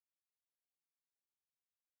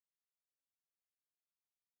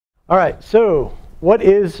All right, so what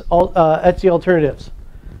is Etsy Alternatives?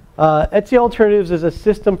 Etsy Alternatives is a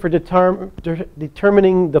system for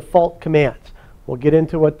determining default commands. We'll get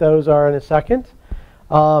into what those are in a second.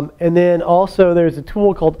 And then also there's a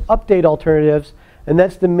tool called Update Alternatives, and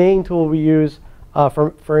that's the main tool we use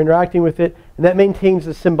for interacting with it, and that maintains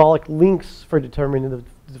the symbolic links for determining the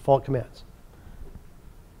default commands.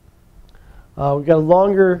 We've got a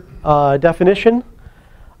longer definition.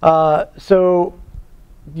 So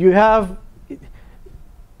you have,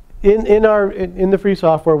 in the free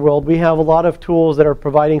software world, we have a lot of tools that are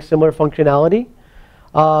providing similar functionality.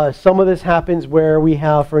 Some of this happens where we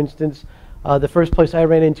have, for instance, the first place I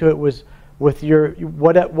ran into it was with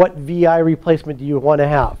what VI replacement do you want to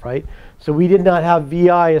have, right? So we did not have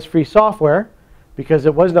VI as free software because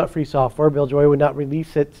it was not free software. Bill Joy would not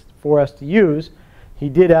release it for us to use. He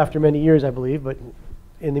did after many years, I believe, but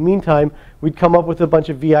in the meantime, we'd come up with a bunch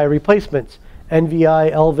of VI replacements,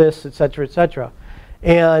 NVI, Elvis, et cetera,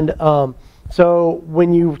 and so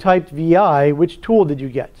when you typed VI, which tool did you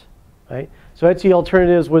get, right? So Etsy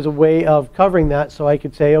Alternatives was a way of covering that, so I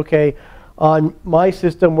could say, okay, on my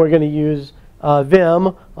system, we're going to use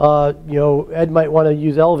Vim. Ed might want to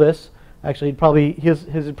use Elvis. Actually, his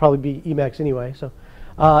would probably be Emacs anyway, so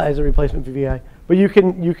as a replacement for VI. But you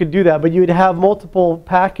could do that. But you would have multiple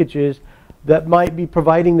packages that might be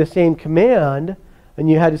providing the same command, and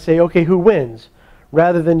you had to say, okay, who wins,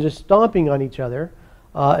 rather than just stomping on each other,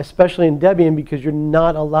 especially in Debian because you're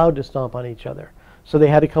not allowed to stomp on each other. So they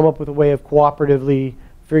had to come up with a way of cooperatively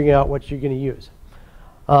figuring out what you're going to use.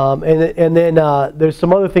 And then there's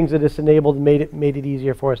some other things that this enabled and made it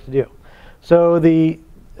easier for us to do. So the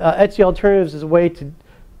Etsy Alternatives is a way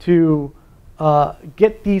to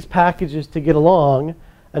get these packages to get along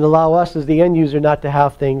and allow us as the end user not to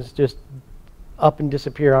have things just up and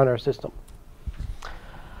disappear on our system.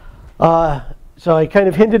 So I kind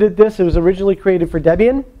of hinted at this. It was originally created for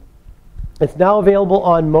Debian. It's now available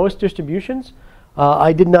on most distributions.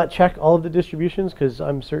 I did not check all of the distributions because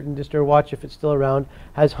I'm certain DistroWatch, if it's still around,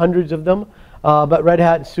 has hundreds of them. But Red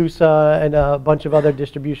Hat and SUSE and a bunch of other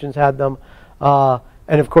distributions had them.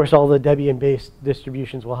 And of course, all the Debian-based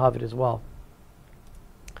distributions will have it as well.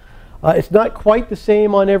 It's not quite the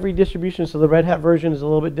same on every distribution, so the Red Hat version is a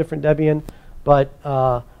little bit different Debian, but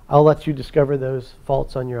I'll let you discover those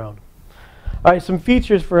faults on your own. All right, some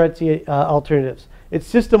features for Etsy Alternatives. It's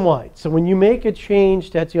system-wide. So when you make a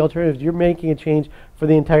change to Etsy Alternatives, you're making a change for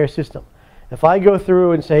the entire system. If I go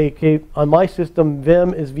through and say, okay, on my system,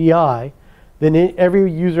 Vim is VI, then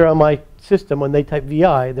every user on my system, when they type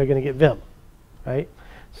VI, they're going to get Vim, right?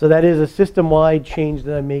 So that is a system-wide change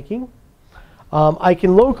that I'm making. I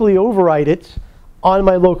can locally override it on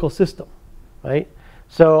my local system, right?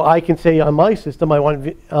 So I can say on my system, I want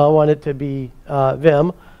it to be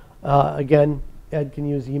Vim. Again, Ed can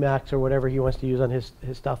use Emacs or whatever he wants to use on his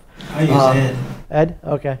stuff. I use Ed. Ed?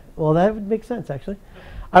 Okay. Well, that would make sense, actually.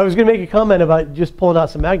 I was going to make a comment about just pulling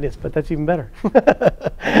out some magnets, but that's even better.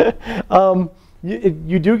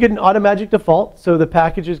 You do get an automatic default, so the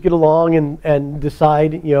packages get along and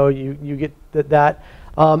decide, you get that.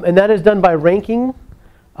 And that is done by ranking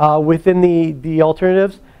within the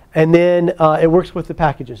alternatives, and then it works with the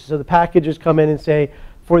packages. So the packages come in and say,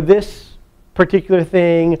 for this particular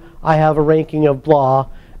thing, I have a ranking of blah,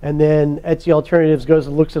 and then Etsy Alternatives goes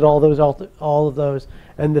and looks at all of those,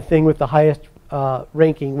 and the thing with the highest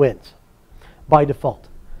ranking wins by default.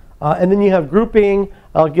 And then you have grouping.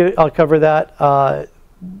 I'll cover that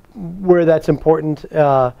where that's important. We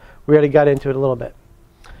already got into it a little bit.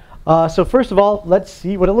 So first of all, let's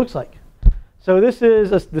see what it looks like. So this is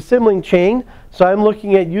the symlink chain. So I'm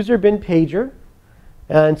looking at user bin pager.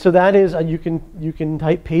 And so that is, you can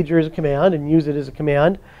type pager as a command and use it as a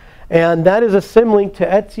command. And that is a symlink to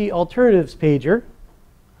Etsy Alternatives pager.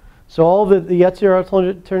 So all the Etsy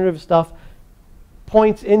Alternative stuff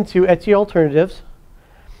points into Etsy Alternatives.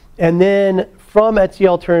 And then from Etsy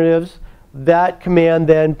Alternatives, that command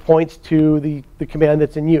then points to the command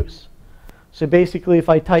that's in use. So basically, if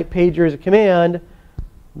I type pager as a command,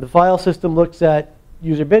 the file system looks at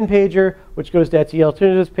user bin pager, which goes to Etsy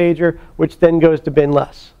Alternatives pager, which then goes to bin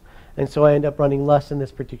less. And so I end up running less in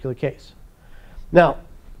this particular case. Now,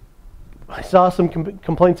 I saw some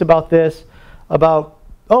complaints about this, about,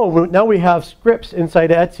 oh, now we have scripts inside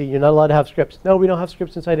of Etsy. You're not allowed to have scripts. No, we don't have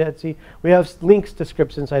scripts inside of Etsy. We have links to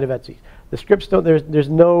scripts inside of Etsy. The scripts don't, there's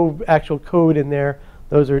no actual code in there.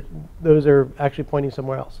 Those are actually pointing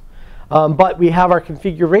somewhere else. But we have our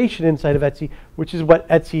configuration inside of Etsy, which is what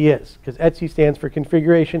Etsy is, because Etsy stands for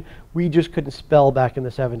configuration. We just couldn't spell back in the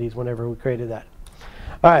 70s whenever we created that.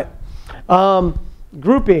 All right,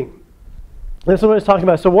 grouping. That's what I was talking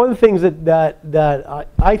about. So one of the things that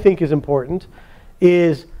I think is important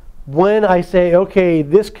is when I say, okay,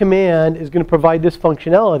 this command is going to provide this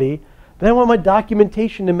functionality, then I want my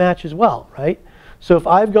documentation to match as well, right? So if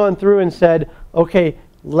I've gone through and said, okay,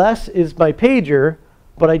 less is my pager,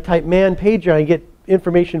 but I type man pager and I get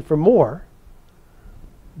information for more,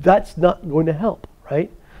 that's not going to help,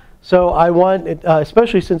 right? So I want it,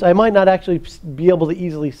 especially since I might not actually be able to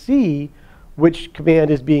easily see which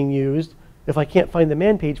command is being used if I can't find the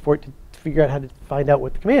man page for it to figure out how to find out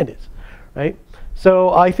what the command is, right?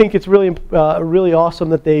 So I think it's really, really awesome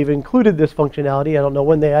that they've included this functionality. I don't know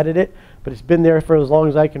when they added it, but it's been there for as long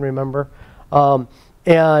as I can remember. Well,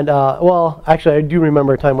 actually, I do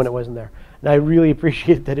remember a time when it wasn't there, and I really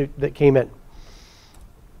appreciate that that came in.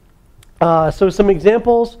 So some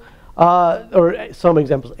examples, an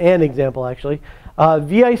example actually.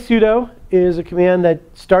 Vi sudo is a command that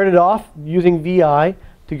started off using vi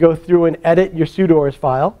to go through and edit your sudoers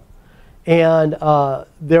file. And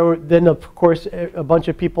then, of course, a bunch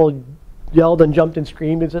of people yelled and jumped and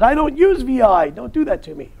screamed and said, I don't use vi, don't do that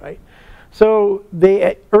to me, right? So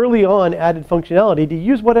they early on added functionality to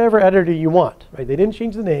use whatever editor you want, right? They didn't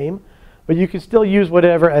change the name, but you can still use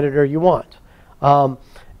whatever editor you want.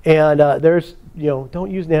 There's,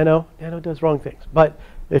 don't use Nano. Nano does wrong things. But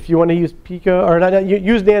if you want to use Pico, or not,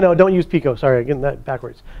 use Nano, don't use Pico. Sorry, getting that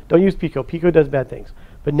backwards. Don't use Pico. Pico does bad things.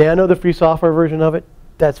 But Nano, the free software version of it,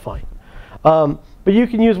 that's fine. But you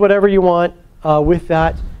can use whatever you want with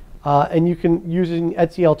that. And you can, using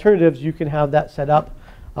Etsy alternatives, you can have that set up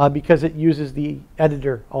because it uses the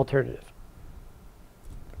editor alternative.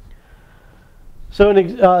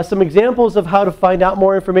 So some examples of how to find out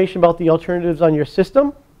more information about the alternatives on your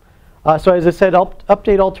system. So as I said,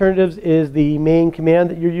 update alternatives is the main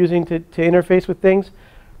command that you're using to interface with things.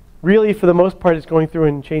 Really, for the most part, it's going through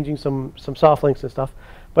and changing some soft links and stuff.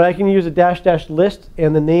 But I can use a -- list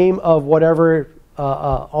and the name of whatever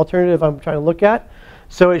alternative I'm trying to look at.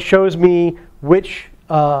 So it shows me which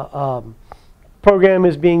program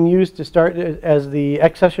is being used to start as the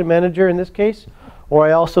X session manager in this case. Or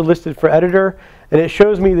I also listed for editor. And it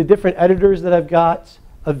shows me the different editors that I've got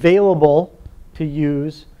available to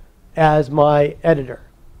use as my editor.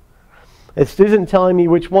 It isn't telling me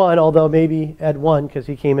which one, although maybe Ed 1 because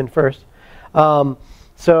he came in first. But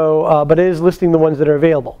it is listing the ones that are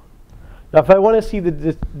available. Now, if I want to see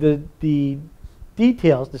the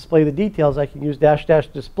details, display the details, I can use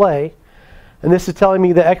 -- display. And this is telling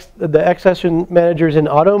me the X session manager is in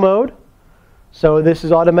auto mode. So this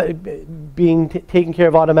is being taken care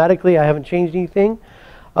of automatically. I haven't changed anything.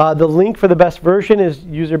 The link for the best version is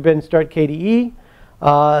user bin start KDE.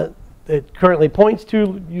 It currently points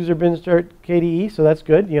to user bin start KDE, so that's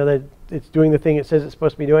good. That it's doing the thing it says it's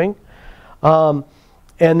supposed to be doing. And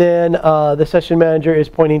then the session manager is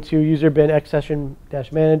pointing to user bin X session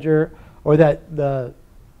 -manager, or that the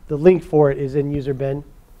link for it is in user bin.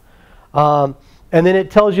 And then it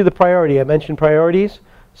tells you the priority. I mentioned priorities.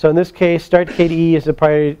 So in this case, start KDE is a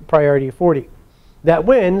priority of 40. That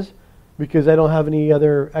wins because I don't have any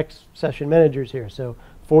other X session managers here. So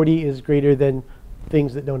 40 is greater than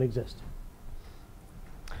things that don't exist.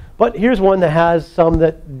 But here's one that has some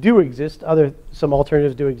that do exist. Some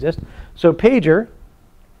alternatives do exist. So pager,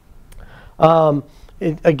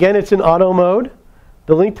 again, it's in auto mode.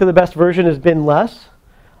 The link to the best version is bin less.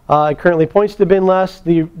 It currently points to bin less.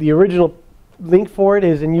 The original link for it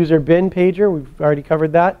is in user bin pager. We've already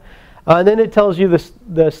covered that. And then it tells you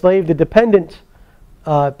the dependent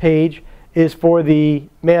page is for the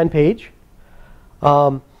man page.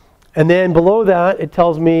 And then below that, it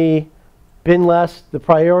tells me bin less, the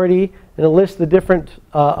priority, and it lists the different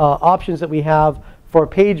options that we have for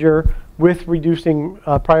pager with reducing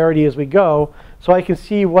priority as we go, so I can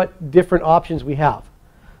see what different options we have.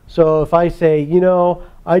 So if I say,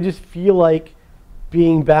 I just feel like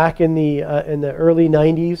being back in the early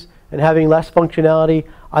 90s and having less functionality,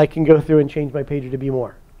 I can go through and change my pager to be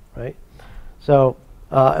more, right? So,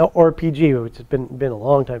 or PG, which has been a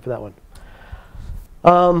long time for that one.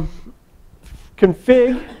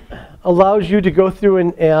 Config allows you to go through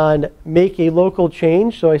and make a local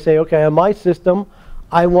change. So I say, okay, on my system,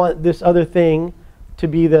 I want this other thing to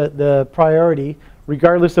be the priority,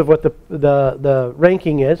 regardless of what the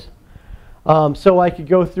ranking is. So I could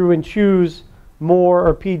go through and choose more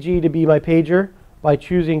or PG to be my pager by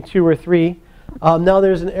choosing 2 or 3. Now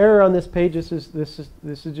there's an error on this page. This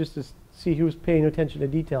is just to see who's paying attention to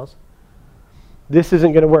details. This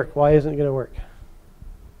isn't going to work. Why isn't it going to work?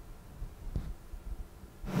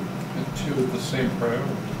 Two of the same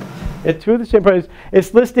priority. Two of the same priorities.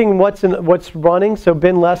 It's listing what's running. So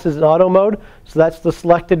bin less is in auto mode. So that's the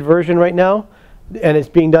selected version right now. and it's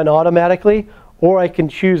being done automatically, or I can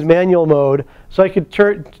choose manual mode. So I could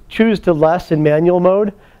choose to less in manual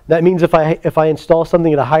mode. That means if I install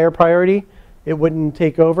something at a higher priority, it wouldn't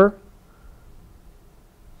take over.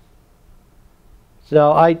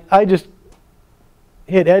 So I just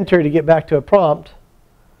hit enter to get back to a prompt,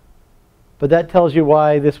 but that tells you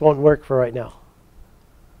why this won't work for right now.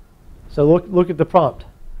 So look at the prompt.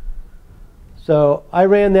 So I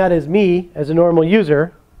ran that as me, as a normal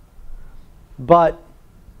user, but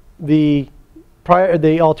the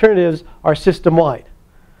alternatives are system-wide.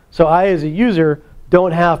 So I, as a user,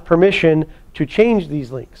 don't have permission to change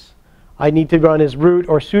these links. I need to run as root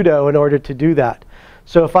or sudo in order to do that.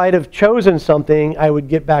 So if I'd have chosen something, I would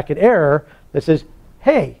get back an error that says,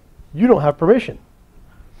 hey, you don't have permission.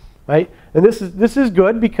 Right? And this is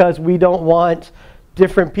good because we don't want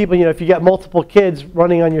different people, if you got multiple kids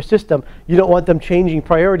running on your system, you don't want them changing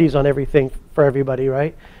priorities on everything for everybody,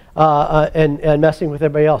 right? And messing with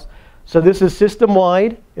everybody else. So this is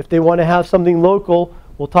system-wide. If they want to have something local,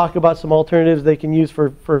 we'll talk about some alternatives they can use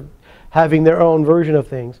for having their own version of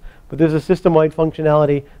things. But there's a system-wide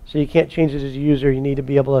functionality, so you can't change it as a user. You need to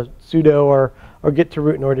be able to sudo or get to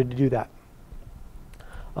root in order to do that.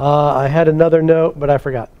 I had another note, but I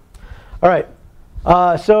forgot. All right.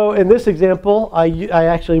 So in this example, I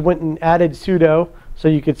actually went and added sudo, so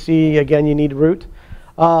you could see, again, you need root.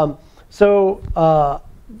 In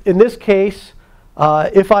this case,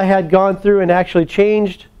 if I had gone through and actually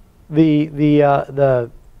changed the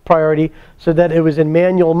priority so that it was in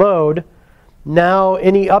manual mode, now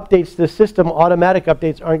any updates to the system, automatic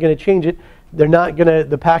updates, aren't going to change it. They're not going to,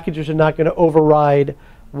 the packages are not going to override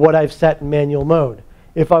what I've set in manual mode.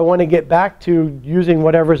 If I want to get back to using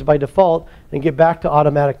whatever's by default and get back to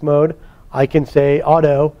automatic mode, I can say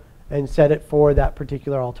auto and set it for that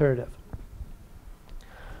particular alternative.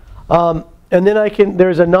 And then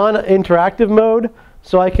there's a non-interactive mode,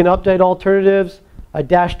 so I can update alternatives, a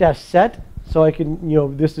 -- set, so I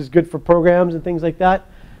can, this is good for programs and things like that.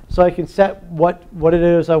 So I can set what it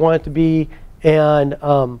is I want it to be, and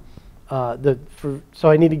so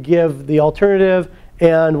I need to give the alternative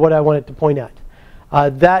and what I want it to point at.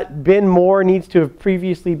 That bin more needs to have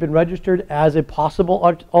previously been registered as a possible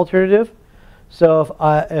alternative. So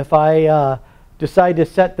if I decide to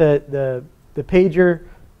set the pager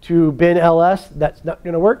to bin ls, that's not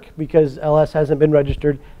going to work because ls hasn't been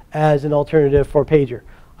registered as an alternative for pager,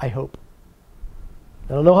 I hope.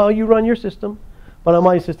 I don't know how you run your system, but on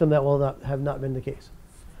my system that will have not been the case.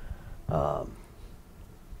 Now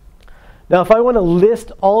if I want to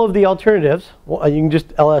list all of the alternatives, well, you can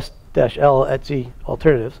just ls-l etc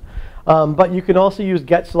alternatives. But you can also use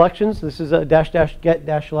get selections. This is a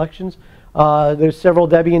 --get selections. There's several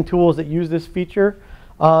Debian tools that use this feature.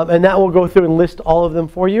 And that will go through and list all of them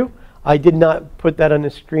for you. I did not put that on the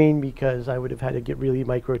screen because I would have had to get really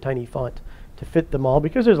micro tiny font to fit them all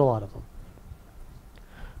because there's a lot of them.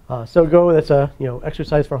 So that's a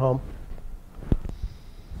exercise for home.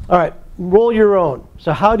 All right, roll your own.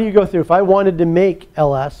 So how do you go through? If I wanted to make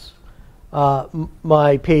ls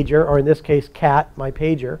my pager, or in this case cat my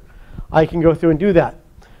pager, I can go through and do that.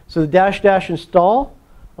 So the -- install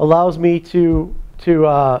allows me to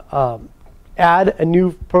add a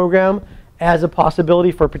new program as a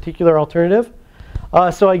possibility for a particular alternative.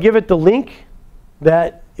 So I give it the link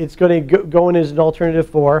that it's going to go in as an alternative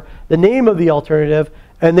for, the name of the alternative,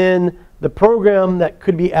 and then the program that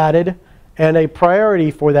could be added, and a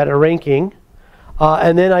priority for that, a ranking.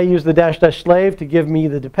 And then I use the -- slave to give me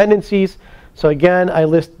the dependencies. So again, I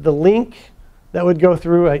list the link that would go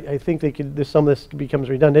through. I think some of this becomes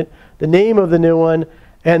redundant. The name of the new one,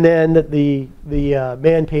 and then the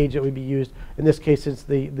man page that would be used. In this case, it's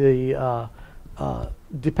the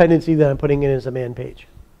dependency that I'm putting in as a man page.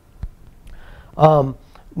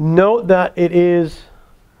 Note that it is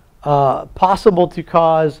possible to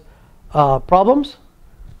cause problems,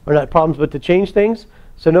 or not problems, but to change things.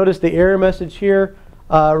 So notice the error message here,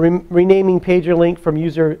 renaming pager link from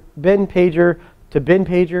user bin pager to bin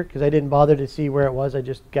pager, because I didn't bother to see where it was. I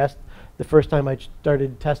just guessed the first time I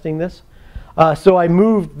started testing this. So I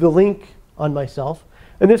moved the link on myself.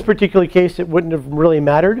 In this particular case, it wouldn't have really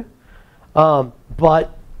mattered.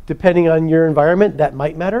 But depending on your environment, that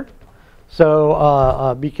might matter.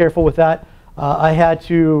 So be careful with that. I had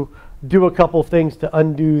to do a couple things to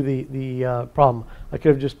undo the problem. I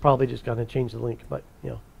could have probably just gone and changed the link, but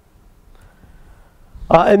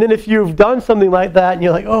and then if you've done something like that and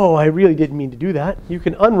you're like, oh, I really didn't mean to do that, you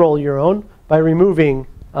can unroll your own by removing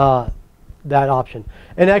that option.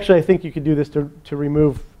 And actually, I think you could do this to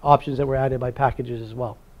remove options that were added by packages as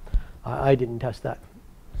well. I didn't test that.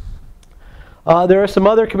 There are some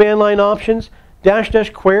other command line options.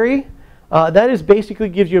 -- query. That is basically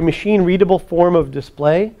gives you a machine readable form of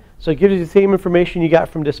display. So it gives you the same information you got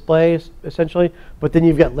from display, essentially, but then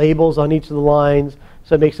you've got labels on each of the lines,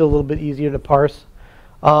 so it makes it a little bit easier to parse.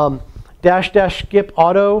 --skip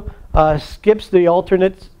auto skips the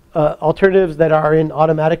alternatives that are in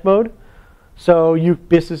automatic mode. So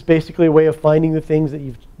this is basically a way of finding the things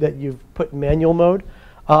that you've put in manual mode.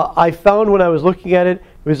 I found when I was looking at it,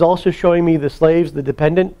 it was also showing me the slaves, the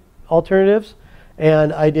dependent alternatives,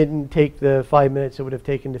 and I didn't take the 5 minutes it would have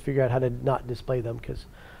taken to figure out how to not display them, because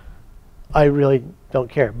I really don't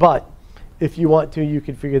care. But if you want to, you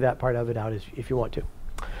can figure that part of it out if you want to.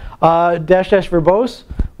 --verbose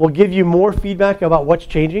will give you more feedback about what's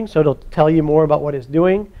changing, so it'll tell you more about what it's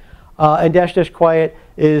doing. And --quiet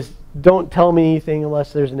is don't tell me anything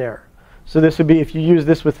unless there's an error. So this would be if you use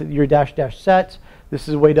this with your --sets, this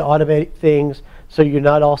is a way to automate things, so you're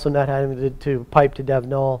not also not having to pipe to dev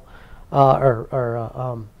null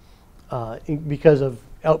because of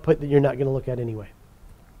output that you're not going to look at anyway.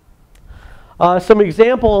 Some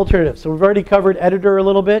example alternatives. So we've already covered editor a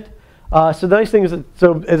little bit. So the nice thing is that,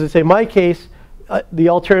 so as I say, in my case, the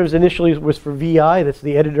alternatives initially was for VI. That's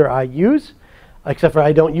the editor I use, except for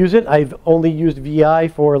I don't use it. I've only used VI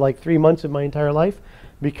for like 3 months of my entire life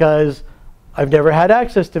because I've never had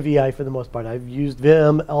access to VI for the most part. I've used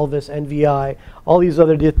Vim, Elvis, NVI, all these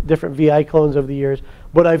other different VI clones over the years,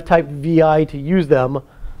 but I've typed VI to use them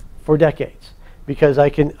for decades because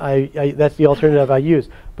that's the alternative I use.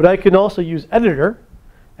 But I can also use editor,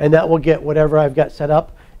 and that will get whatever I've got set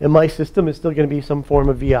up in my system is still going to be some form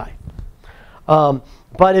of VI.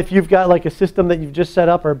 But if you've got like a system that you've just set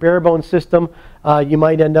up or a bare bones system, you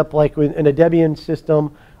might end up like in a Debian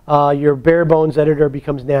system, your bare bones editor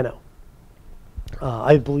becomes Nano.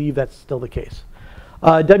 I believe that's still the case.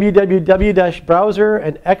 www-browser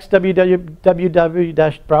and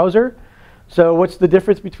xwww-browser. So what's the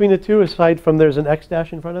difference between the two aside from there's an x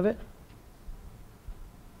dash in front of it?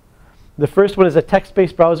 The first one is a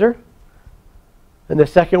text-based browser. And the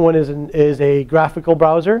second one is a graphical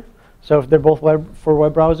browser. So if they're both for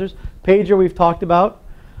web browsers. Pager we've talked about.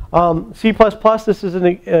 C++, this is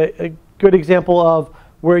a good example of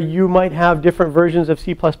where you might have different versions of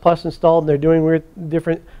C++ installed and they're doing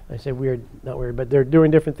different, I say weird, not weird, but they're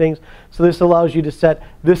doing different things. So this allows you to set,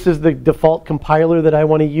 this is the default compiler that I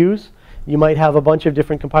want to use. You might have a bunch of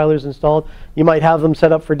different compilers installed. You might have them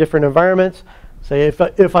set up for different environments. Say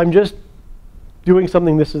if I'm just doing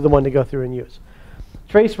something, this is the one to go through and use.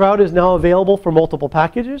 Traceroute is now available for multiple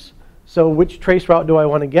packages. So which traceroute do I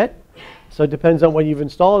want to get? So it depends on what you've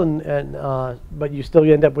installed, but you still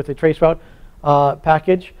end up with a traceroute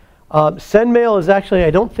package. Sendmail is actually,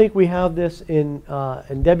 I don't think we have this in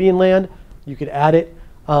Debian land. You could add it,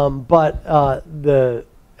 but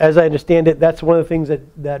as I understand it, that's one of the things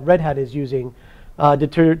that Red Hat is using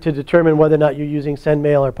to determine whether or not you're using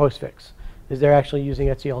Sendmail or Postfix. Is they're actually using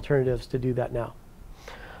Etsy alternatives to do that now.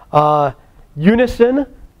 Unison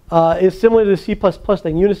is similar to the C++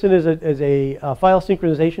 thing. Unison is a file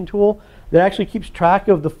synchronization tool that actually keeps track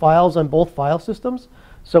of the files on both file systems.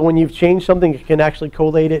 So when you've changed something, it can actually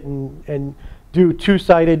collate it and do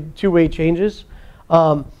two-way changes.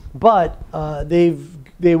 But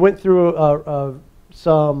they went through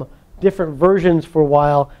some different versions for a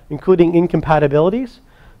while, including incompatibilities.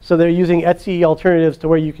 So they're using Etsy alternatives to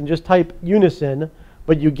where you can just type Unison,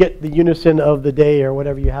 but you get the Unison of the day or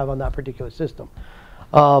whatever you have on that particular system.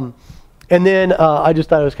 And then I just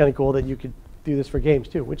thought it was kind of cool that you could do this for games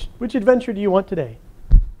too. Which adventure do you want today?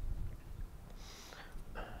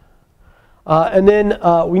 And then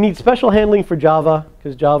we need special handling for Java,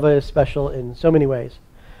 because Java is special in so many ways.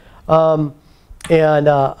 Anyway,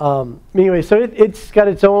 so it's got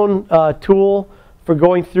its own tool for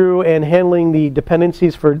going through and handling the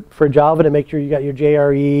dependencies for Java to make sure you got your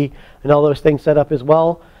JRE and all those things set up as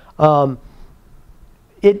well. The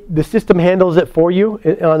system handles it for you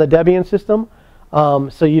on the Debian system,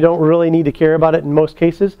 so you don't really need to care about it in most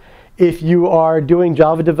cases. If you are doing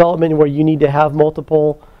Java development where you need to have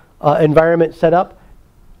multiple environments set up,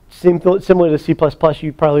 similar to C++,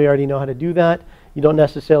 you probably already know how to do that. You don't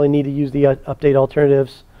necessarily need to use the update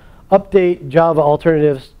Java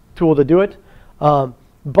alternatives tool to do it.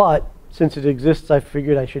 But since it exists, I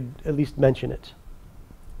figured I should at least mention it.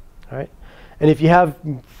 All right. And if you have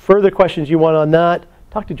further questions you want on that,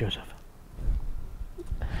 talk to Joseph.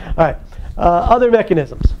 All right. Other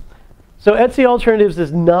mechanisms. So Etsy alternatives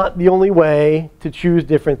is not the only way to choose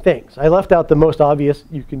different things. I left out the most obvious.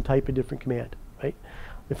 You can type a different command, right?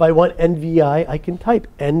 If I want NVI, I can type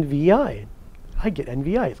NVI. I get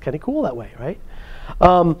NVI. It's kind of cool that way, right?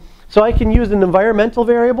 So I can use an environmental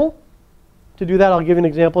variable to do that. I'll give you an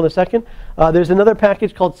example in a second. There's another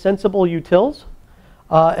package called Sensible Utils.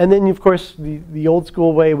 And then, of course, the old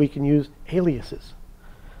school way, we can use aliases.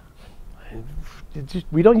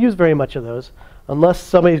 We don't use very much of those unless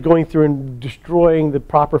somebody's going through and destroying the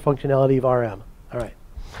proper functionality of RM. All right.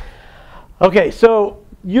 Okay, so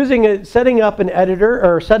setting up an editor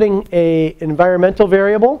or setting an environmental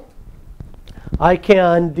variable, I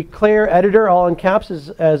can declare editor all in caps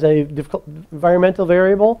as a environmental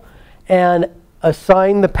variable and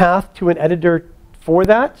assign the path to an editor for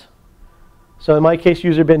that. So in my case,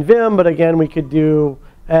 user bin vim, but again, we could do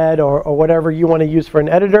ed or whatever you want to use for an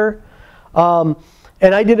editor.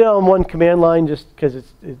 And I did it on one command line just because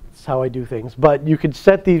it's how I do things. But you could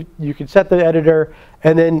set the editor,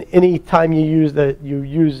 and then any time you use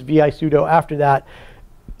vi sudo after that,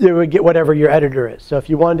 it would get whatever your editor is. So if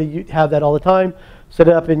you wanted to have that all the time, set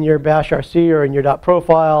it up in your bash rc or in your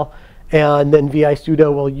 .profile, and then vi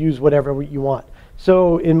sudo will use whatever you want.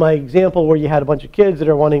 So in my example where you had a bunch of kids that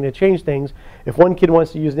are wanting to change things, if one kid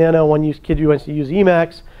wants to use Nano, one kid wants to use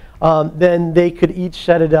Emacs, then they could each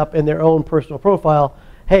set it up in their own personal profile.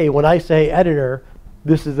 Hey, when I say editor,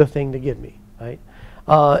 this is the thing to give me, right?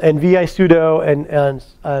 And vi sudo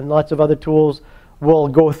and lots of other tools will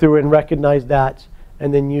go through and recognize that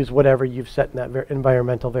and then use whatever you've set in that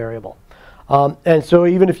environmental variable. And so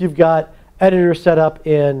even if you've got editor set up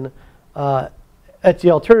in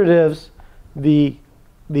Etsy alternatives, the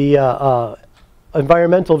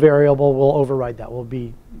environmental variable will override that, will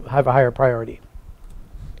have a higher priority.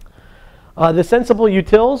 The sensible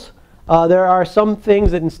utils, there are some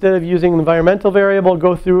things that instead of using an environmental variable,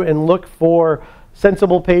 go through and look for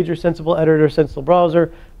sensible page or sensible editor, sensible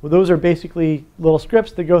browser. Well, those are basically little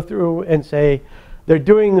scripts that go through and say they're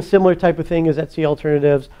doing the similar type of thing as Etsy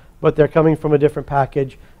alternatives, but they're coming from a different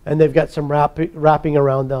package, and they've got some wrapping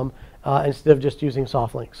around them instead of just using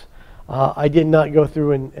soft links. I did not go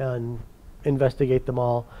through and investigate them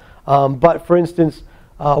all. But for instance,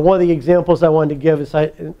 one of the examples I wanted to give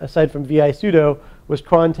aside from vi sudo was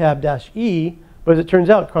cron-tab-e, but as it turns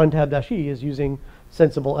out, cron-tab-e is using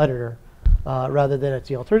sensible editor rather than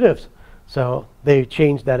Etsy alternatives. So they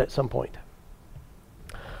changed that at some point.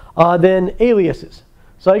 Then aliases.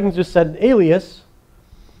 So I can just set an alias.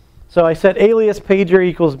 So I set alias pager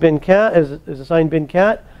equals bin cat as assigned bin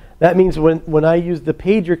cat. That means when I use the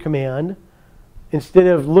pager command, instead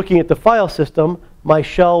of looking at the file system, my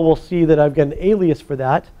shell will see that I've got an alias for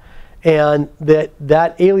that, and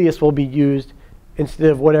that alias will be used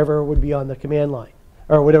instead of whatever would be on the command line,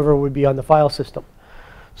 or whatever would be on the file system.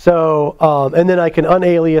 So, and then I can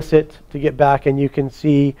unalias it to get back, and you can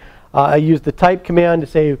see I use the type command to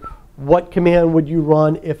say, what command would you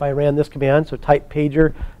run if I ran this command? So type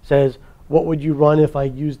pager says, what would you run if I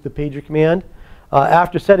used the pager command?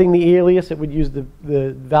 After setting the alias, it would use the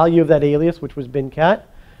value of that alias, which was bin cat.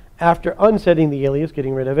 After unsetting the alias,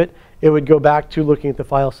 getting rid of it, it would go back to looking at the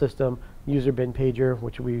file system, user bin pager,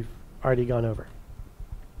 which we've already gone over.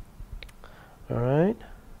 All right.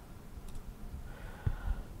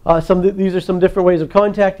 These are some different ways of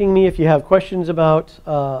contacting me if you have questions about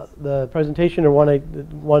the presentation or want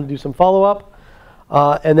to do some follow-up.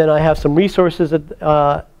 And then I have some resources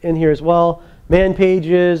in here as well. Man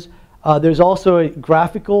pages. There's also a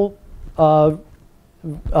graphical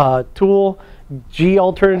tool, G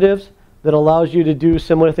alternatives, that allows you to do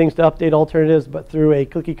similar things to update alternatives, but through a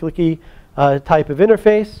clicky type of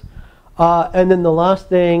interface. And then the last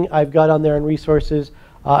thing I've got on there in resources,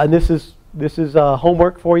 and this is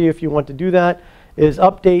homework for you if you want to do that, is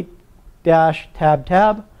update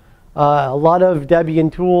 -tab. A lot of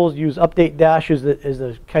Debian tools use update dash as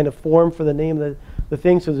a kind of form for the name of the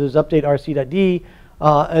thing. So there's update rc.d.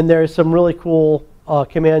 And there's some really cool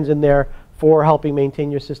commands in there for helping maintain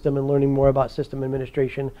your system and learning more about system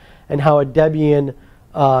administration and how a Debian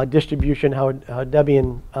distribution, how a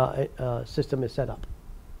Debian system is set up.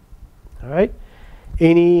 All right.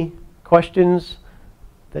 Any questions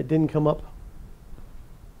that didn't come up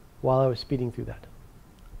while I was speeding through that?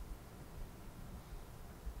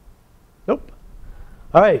 Nope.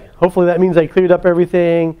 All right. Hopefully that means I cleared up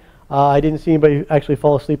everything. I didn't see anybody actually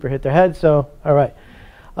fall asleep or hit their head. So, all right.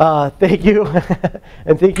 Thank you.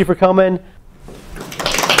 And thank you for coming.